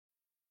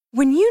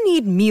When you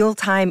need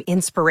mealtime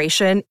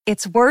inspiration,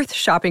 it's worth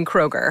shopping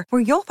Kroger,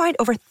 where you'll find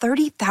over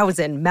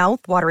 30,000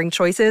 mouth-watering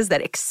choices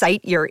that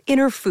excite your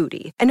inner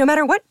foodie. And no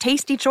matter what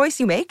tasty choice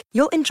you make,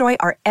 you'll enjoy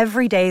our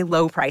everyday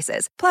low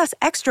prices, plus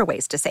extra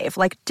ways to save,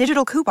 like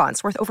digital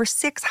coupons worth over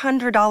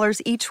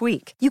 $600 each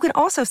week. You can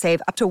also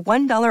save up to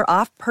 $1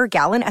 off per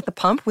gallon at the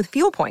pump with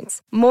fuel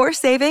points. More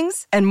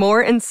savings and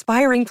more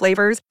inspiring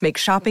flavors make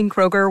shopping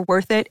Kroger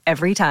worth it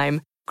every time.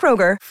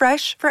 Kroger,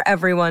 fresh for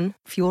everyone.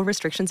 Fuel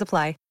restrictions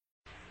apply.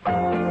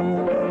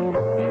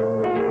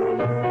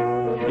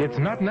 It's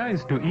not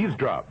nice to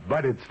eavesdrop,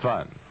 but it's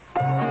fun.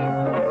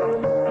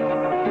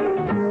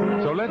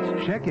 So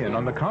let's check in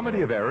on the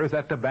comedy of errors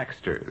at the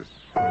Baxters.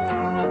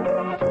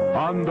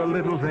 On the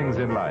little things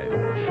in life.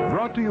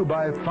 Brought to you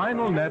by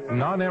Final Net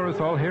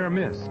Non-Aerosol Hair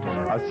Mist,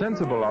 a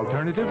sensible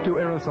alternative to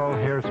aerosol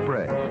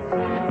hairspray.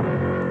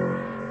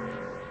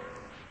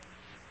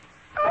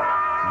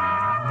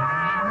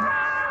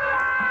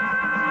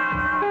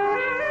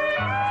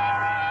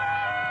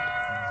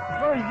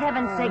 For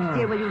heaven's sake,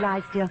 dear, will you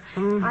lie still?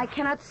 I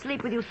cannot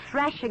sleep with you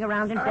thrashing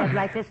around in bed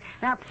like this.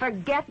 Now,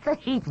 forget the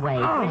heat wave,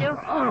 will you?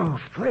 Oh,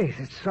 please,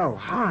 it's so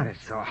hot.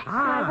 It's so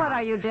hot. What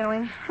are you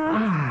doing? What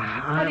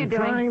are you I'm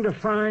doing? trying to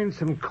find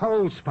some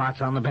cold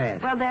spots on the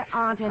bed. Well, there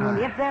aren't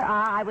any. If there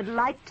are, I would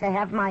like to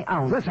have my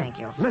own. Listen, Thank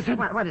you. listen.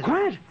 What is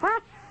Quiet. it?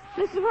 What?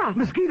 Listen, what?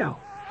 Mosquito.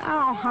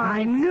 Oh,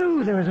 honey. I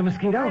knew there was a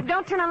mosquito.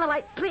 Don't turn on the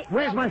light, please.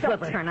 Where's my Don't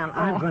flipper? turn on.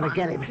 I'm going to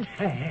get him.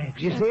 Hey,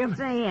 did you see him? Don't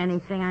say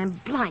anything.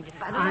 I'm blinded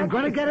by the light. I'm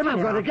going to get him.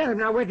 I'm going to get him.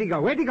 Now, where'd he go?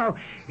 Where'd he go?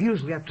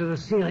 Usually up to the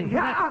ceiling.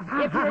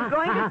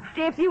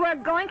 If you are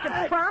going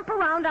to tromp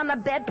around on the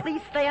bed, please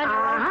stay on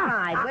your own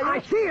side. Will you?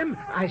 I see him.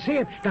 I see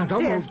him. Now,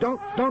 don't move.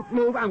 Don't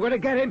move. I'm going to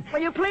get him.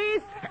 Will you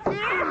please?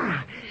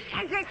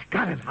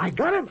 Got him. I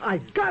got him. I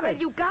got Well,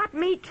 him. you got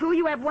me, too.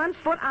 You have one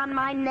foot on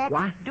my neck.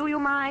 What? Do you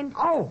mind?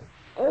 Oh,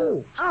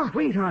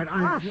 sweetheart,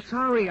 I'm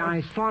sorry.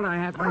 I thought I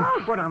had my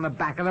foot on the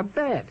back of the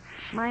bed.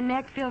 My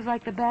neck feels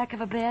like the back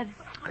of a bed.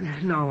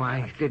 No,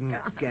 I didn't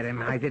get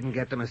him. I didn't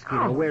get the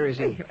mosquito. Where is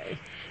he?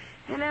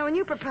 You know, when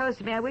you proposed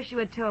to me, I wish you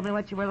had told me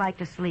what you were like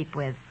to sleep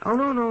with. Oh,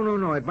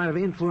 no. It might have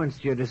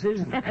influenced your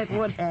decision. It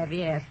would have,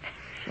 yes.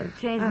 It would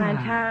have changed my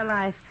entire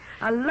life.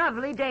 A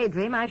lovely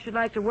daydream I should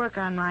like to work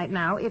on right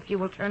now, if you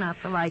will turn out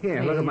the light, Here,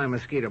 please. look at my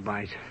mosquito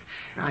bites.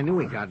 I knew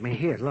he got me.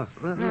 Here, look.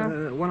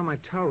 One of my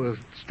toes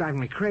is driving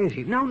me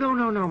crazy. No.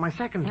 My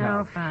second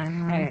toe. Oh,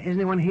 fine. Isn't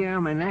there one here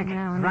on my neck?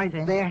 No, right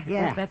nothing. there?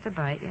 Yes, Yeah. that's a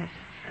bite, yes.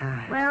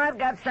 Well, I've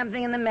got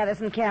something in the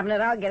medicine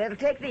cabinet. I'll get it. It'll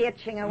take the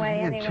itching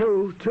away And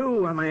anyway.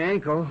 two on my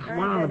ankle,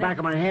 one on the back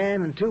of my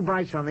hand, and 2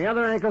 bites on the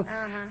other ankle.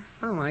 Uh-huh.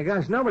 Oh, my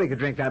gosh, nobody could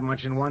drink that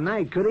much in one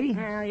night, could he?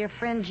 Well, your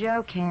friend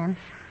Joe can.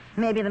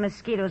 Maybe the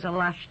mosquitoes are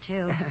lush,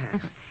 too.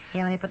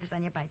 Here, let me put this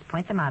on your bites.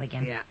 Point them out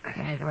again. Yeah.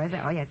 Where's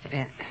it? Oh, yes.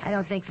 Yeah. I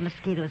don't think the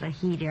mosquitoes are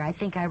he, dear. I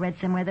think I read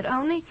somewhere that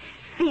only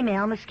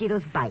female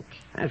mosquitoes bite.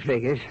 That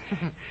figures.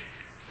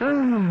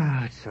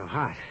 Oh, it's so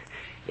hot.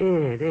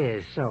 It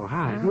is so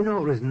hot. You know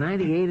it was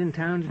 98 in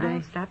town today?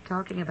 Oh, stop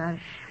talking about it.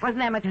 Wasn't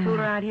that much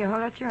cooler out here?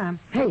 Hold out your arm.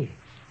 Hey,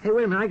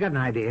 wait a minute. I got an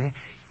idea.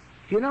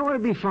 You know what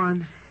would be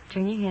fun?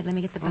 Turn your head. Let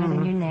me get the bite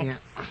in your neck.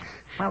 Yeah.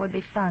 What would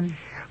be fun?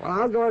 Well,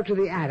 I'll go up to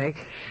the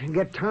attic and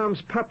get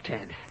Tom's pup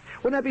tent.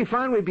 Wouldn't that be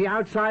fun? We'd be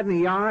outside in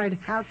the yard.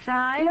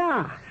 Outside?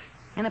 Yeah.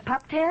 In a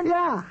pup tent?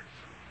 Yeah.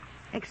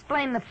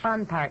 Explain the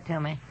fun part to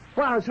me.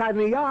 Well, outside in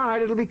the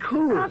yard, it'll be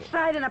cool.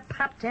 Outside in a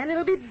pup tent,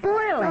 it'll be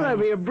boiling. Well, there'll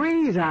be a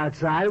breeze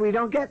outside we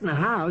don't get in the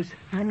house.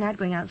 I'm not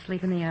going out and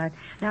sleep in the yard.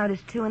 Now it is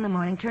 2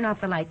 a.m. Turn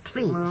off the light,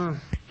 please.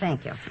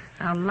 Thank you.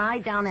 Now lie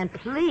down and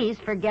please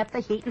forget the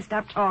heat and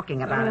stop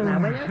talking about it now,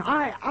 will you?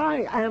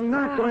 I am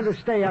not going to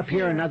stay up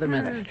here another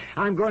minute.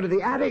 I'm going to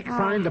the attic,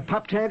 find the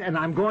pup tent, and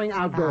I'm going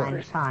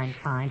outdoors. Fine.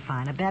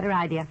 A better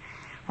idea.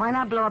 Why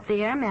not blow up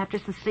the air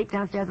mattress and sleep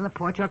downstairs on the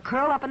porch or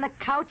curl up on the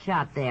couch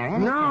out there?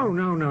 Anything.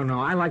 No.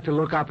 I like to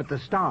look up at the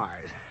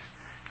stars.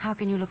 How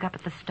can you look up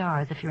at the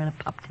stars if you're in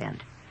a pup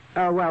tent?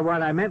 Well,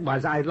 what I meant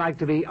was I'd like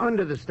to be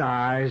under the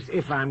stars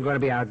if I'm going to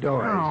be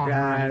outdoors.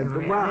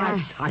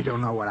 I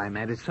don't know what I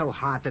meant. It's so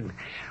hot and,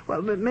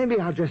 well, maybe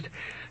I'll just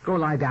go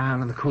lie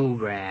down in the cool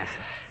grass.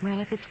 Well,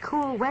 if it's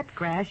cool, wet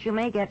grass, you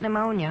may get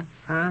pneumonia.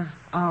 Huh?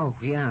 Oh,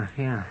 yeah.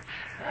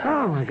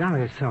 Oh, my God,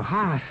 it's so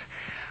hot.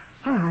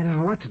 Oh, I don't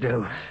know what to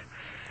do.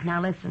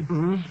 Now, listen.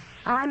 Mm-hmm.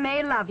 I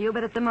may love you,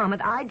 but at the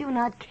moment, I do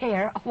not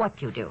care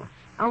what you do.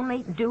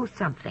 Only do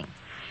something.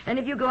 And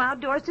if you go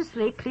outdoors to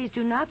sleep, please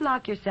do not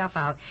lock yourself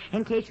out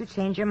in case you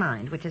change your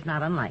mind, which is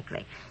not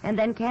unlikely, and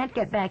then can't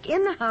get back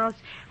in the house,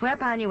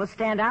 whereupon you will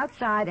stand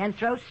outside and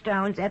throw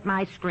stones at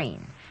my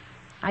screen.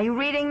 Are you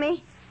reading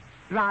me?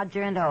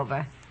 Roger and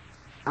over.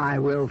 I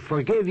will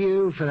forgive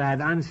you for that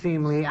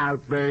unseemly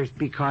outburst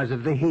because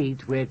of the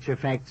heat, which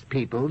affects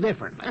people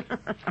differently.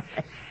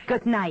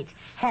 Good night.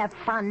 Have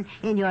fun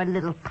in your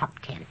little pup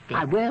tent, dear.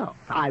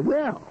 I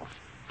will.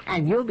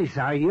 And you'll be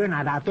sorry you're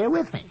not out there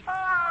with me.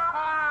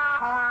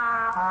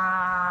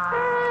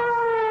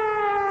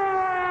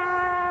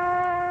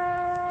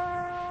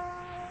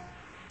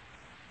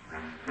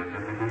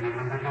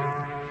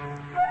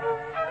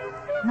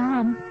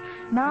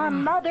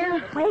 Mom,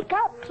 Mother, wake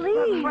up,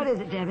 please. What is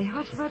it, Debbie?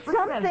 What's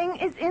Something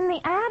is in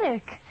the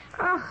attic.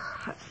 Oh,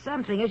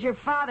 something. Is your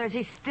father? Is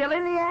he still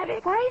in the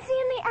attic? Why is he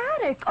in the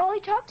attic? All he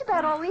talked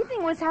about all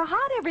evening was how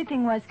hot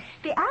everything was.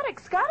 The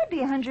attic's got to be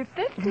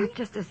 150.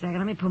 Just a second.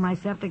 Let me pull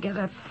myself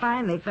together. I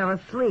finally fell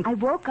asleep. I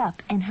woke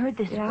up and heard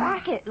this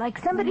racket, like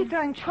somebody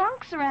throwing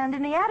trunks around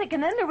in the attic,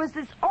 and then there was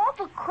this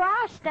awful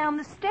crash down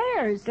the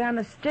stairs. Down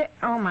the stairs?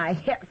 Oh, my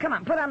head. Come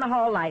on, put on the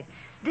hall light.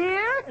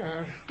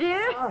 Dear?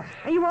 Dear?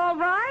 Are you all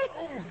right?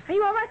 Are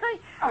you all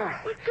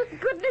right? Good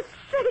goodness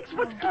sakes,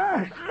 what's...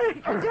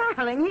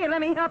 Darling, here,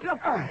 let me help you.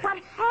 What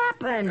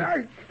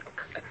happened?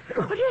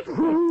 What is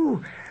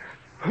it?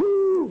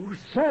 Who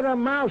set a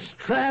mouse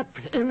trap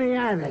in the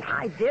attic?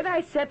 I did.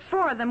 I set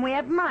 4 of them. We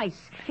have mice.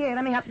 Here,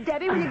 let me help.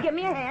 Debbie, will you give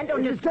me a hand?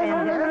 Don't just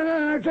stand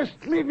there. No.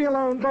 Just leave me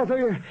alone, both of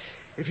you.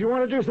 If you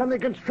want to do something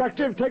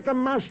constructive, take the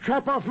mouse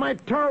trap off my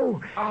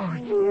toe. Oh,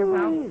 dear,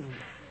 well...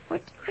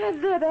 What?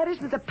 That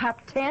isn't a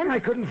pup tent. I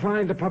couldn't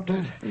find the pup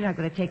tent. You're not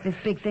going to take this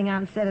big thing out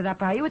and set it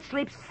up, are you? It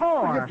sleeps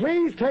 4. Will you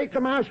please take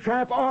the mouse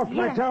trap off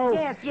my toe?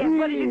 Yes.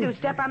 What did you do?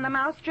 Step on the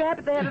mouse trap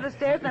at the head of the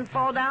stairs, then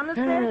fall down the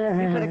stairs?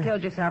 You could have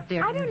killed yourself,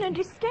 dear. I don't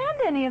understand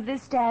any of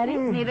this, Daddy.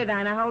 Neither do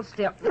I. Now hold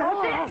still. It's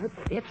off.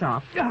 It's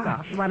off.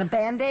 You want a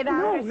Band-Aid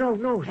on it?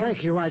 No,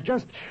 thank you. I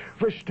just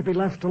wish to be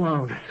left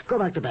alone. Go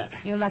back to bed.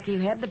 You're lucky you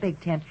had the big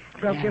tent.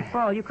 Broke your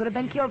fall. You could have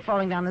been killed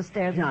falling down the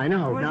stairs. Yeah, I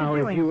know. What now,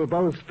 if you will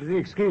both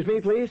excuse me,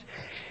 please.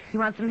 You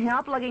want some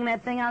help lugging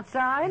that thing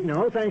outside?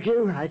 No, thank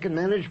you. I can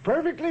manage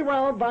perfectly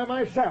well by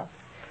myself.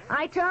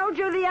 I told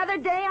you the other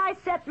day I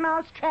set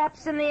mouse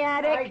traps in the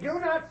attic. I do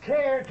not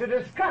care to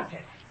discuss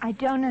it. I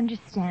don't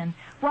understand.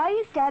 Why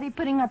is Daddy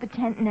putting up a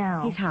tent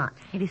now? He's hot.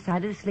 He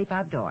decided to sleep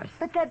outdoors.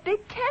 But that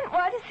big tent,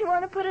 why does he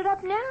want to put it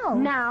up now?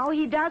 No,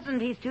 he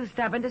doesn't. He's too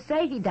stubborn to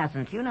say he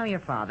doesn't. You know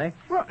your father.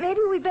 Well, maybe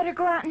we better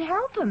go out and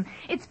help him.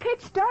 It's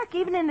pitch dark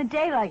even in the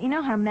daylight. You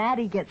know how mad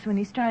he gets when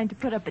he's trying to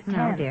put up a tent.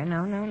 No, dear,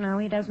 no.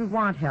 He doesn't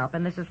want help.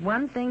 And this is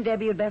one thing,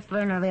 Debbie, you'd best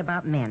learn early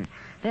about men.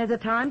 There's a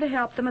time to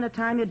help them and a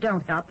time you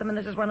don't help them, and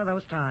this is one of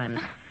those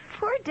times.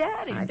 Poor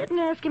Daddy. I didn't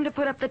ask him to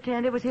put up the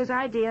tent. It was his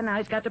idea. Now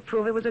he's got to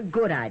prove it was a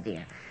good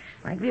idea.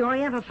 Like the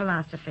Oriental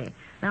philosophy.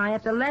 Now I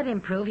have to let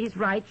him prove he's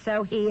right,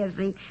 so he, as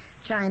the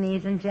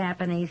Chinese and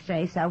Japanese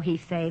say, so he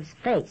saves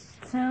face.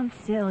 Sounds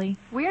silly.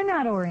 We're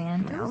not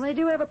Orientals. Well, they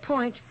do have a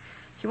point.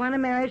 If you want a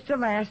marriage to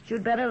last,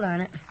 you'd better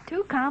learn it.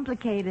 Too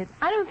complicated.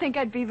 I don't think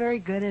I'd be very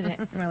good at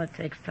it. Well, it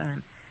takes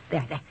time.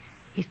 There.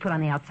 He's put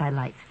on the outside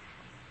lights.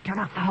 Turn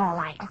off the hall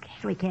light. Okay.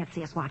 So he can't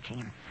see us watching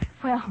him.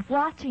 Well,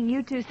 watching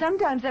you two,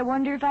 sometimes I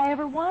wonder if I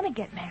ever want to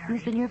get married.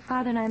 Listen, your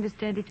father and I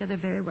understand each other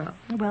very well.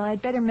 Well,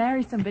 I'd better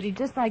marry somebody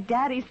just like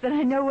Daddy so that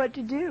I know what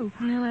to do.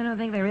 No, I don't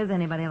think there is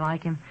anybody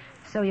like him.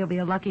 So you'll be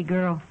a lucky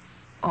girl.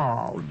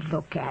 Oh,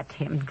 look at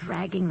him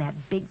dragging that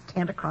big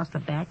tent across the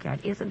backyard.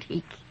 Isn't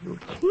he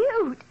cute?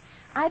 Cute?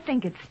 I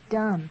think it's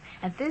dumb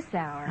at this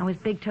hour. Now, his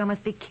big toe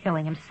must be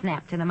killing him,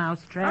 snapped in a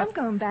mousetrap. I'm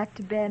going back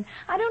to bed.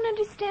 I don't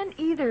understand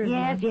either of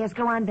them. Yes,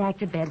 go on back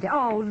to bed.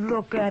 Oh,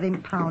 look at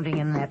him pounding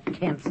in that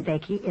tent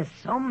stake. He is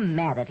so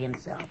mad at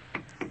himself.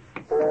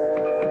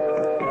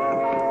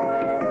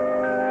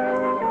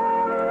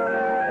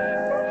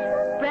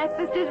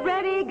 Breakfast is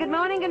ready. Good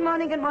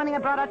morning. I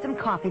brought out some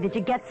coffee. Did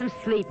you get some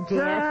sleep,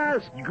 dear?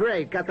 Just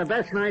great. Got the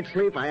best night's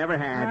sleep I ever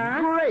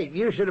had. Great.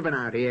 You should have been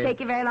out here. Take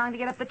you very long to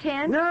get up the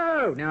tent?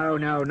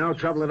 No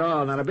trouble at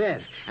all, not a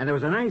bit. And there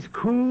was a nice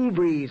cool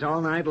breeze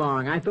all night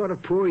long. I thought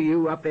of poor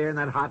you up there in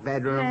that hot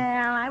bedroom.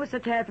 Well, I was so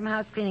tired from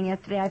house cleaning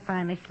yesterday, I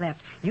finally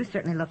slept. You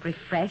certainly look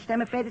refreshed.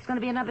 I'm afraid it's going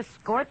to be another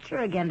scorcher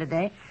again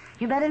today.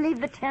 You better leave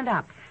the tent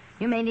up.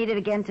 You may need it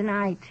again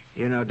tonight.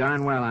 You know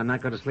darn well I'm not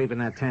going to sleep in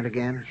that tent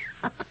again.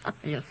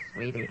 You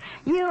sweetie.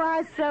 You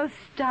are so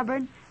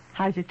stubborn.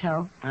 How's your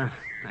toe? I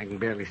can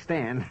barely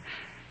stand.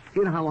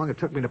 You know how long it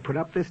took me to put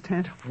up this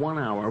tent? 1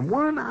 hour.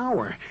 1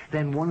 hour.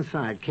 Then one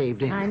side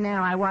caved in. I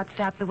know. I watched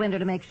out the window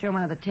to make sure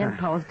one of the tent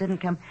poles didn't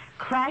come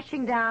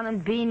crashing down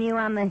and bean you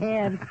on the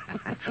head.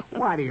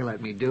 Why do you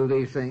let me do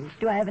these things?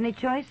 Do I have any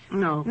choice?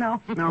 No.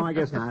 No? No, I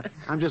guess not.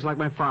 I'm just like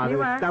my father,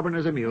 You are? stubborn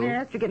as a mule.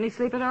 Yes. Did you get any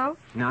sleep at all?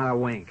 Not a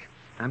wink.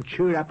 I'm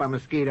chewed up on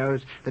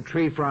mosquitoes. The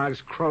tree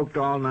frogs croaked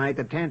all night.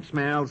 The tent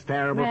smells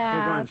terrible.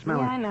 We're going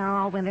smelling. Yeah, I know.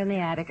 All winter in the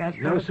attic, I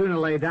suppose. No sooner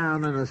lay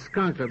down than the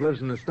skunk that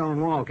lives in the stone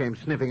wall came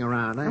sniffing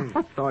around.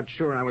 I thought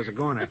sure I was a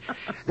goner.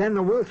 Then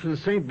the Wilson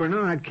St.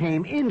 Bernard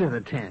came into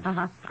the tent.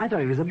 Uh-huh. I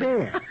thought he was a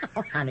bear.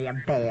 Oh, honey, a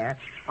bear.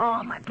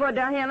 Oh, my poor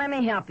darling. Here, let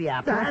me help you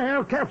up.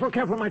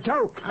 Careful, my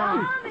toe.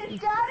 Mom, is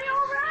Daddy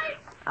all right?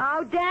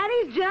 Oh,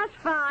 Daddy's just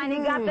fine. He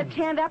got the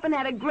tent up and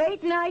had a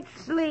great night's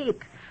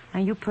sleep.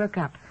 Now, you perk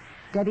up.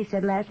 Debbie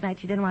said last night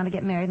she didn't want to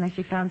get married unless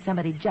she found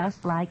somebody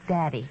just like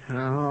Daddy.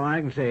 All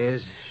I can say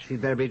is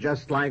she'd better be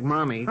just like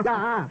Mommy.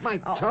 My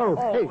toe.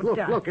 Hey,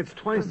 look, it's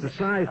twice the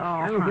size.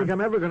 I don't think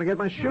I'm ever going to get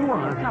my shoe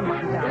on. Come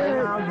on,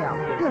 darling, I'll help.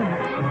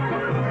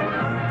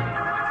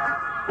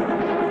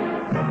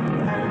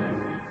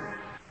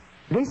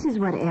 This is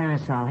what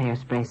aerosol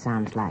hairspray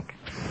sounds like.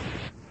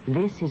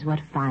 This is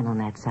what Final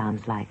Net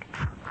sounds like.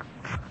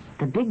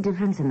 The big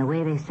difference in the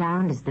way they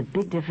sound is the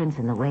big difference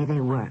in the way they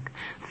work.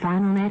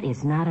 FinalNet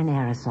is not an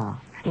aerosol.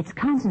 It's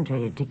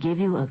concentrated to give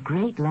you a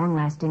great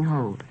long-lasting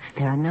hold.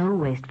 There are no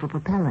wasteful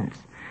propellants.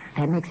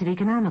 That makes it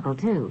economical,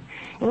 too.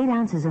 8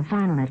 ounces of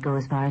FinalNet go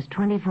as far as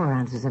 24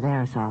 ounces of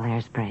aerosol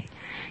hairspray.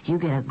 You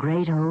get a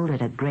great hold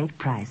at a great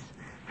price.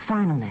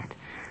 FinalNet,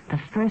 the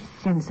first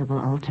sensible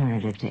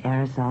alternative to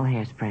aerosol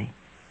hairspray.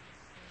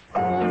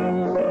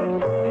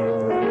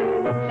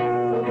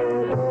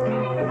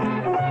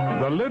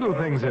 The Little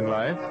Things in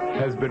Life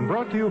has been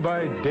brought to you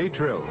by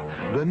Daytrill,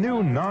 the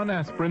new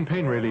non-aspirin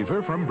pain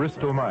reliever from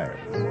Bristol-Myers.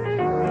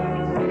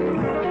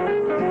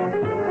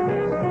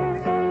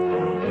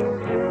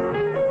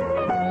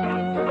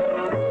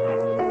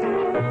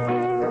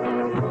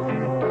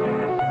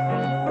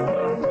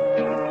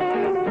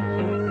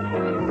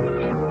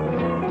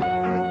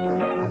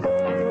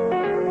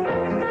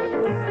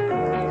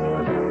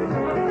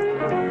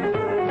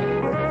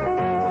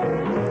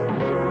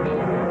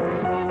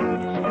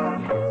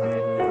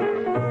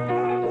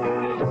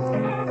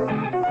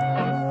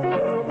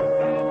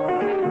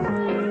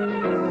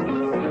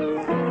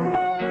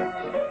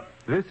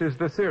 This is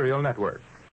the Serial Network.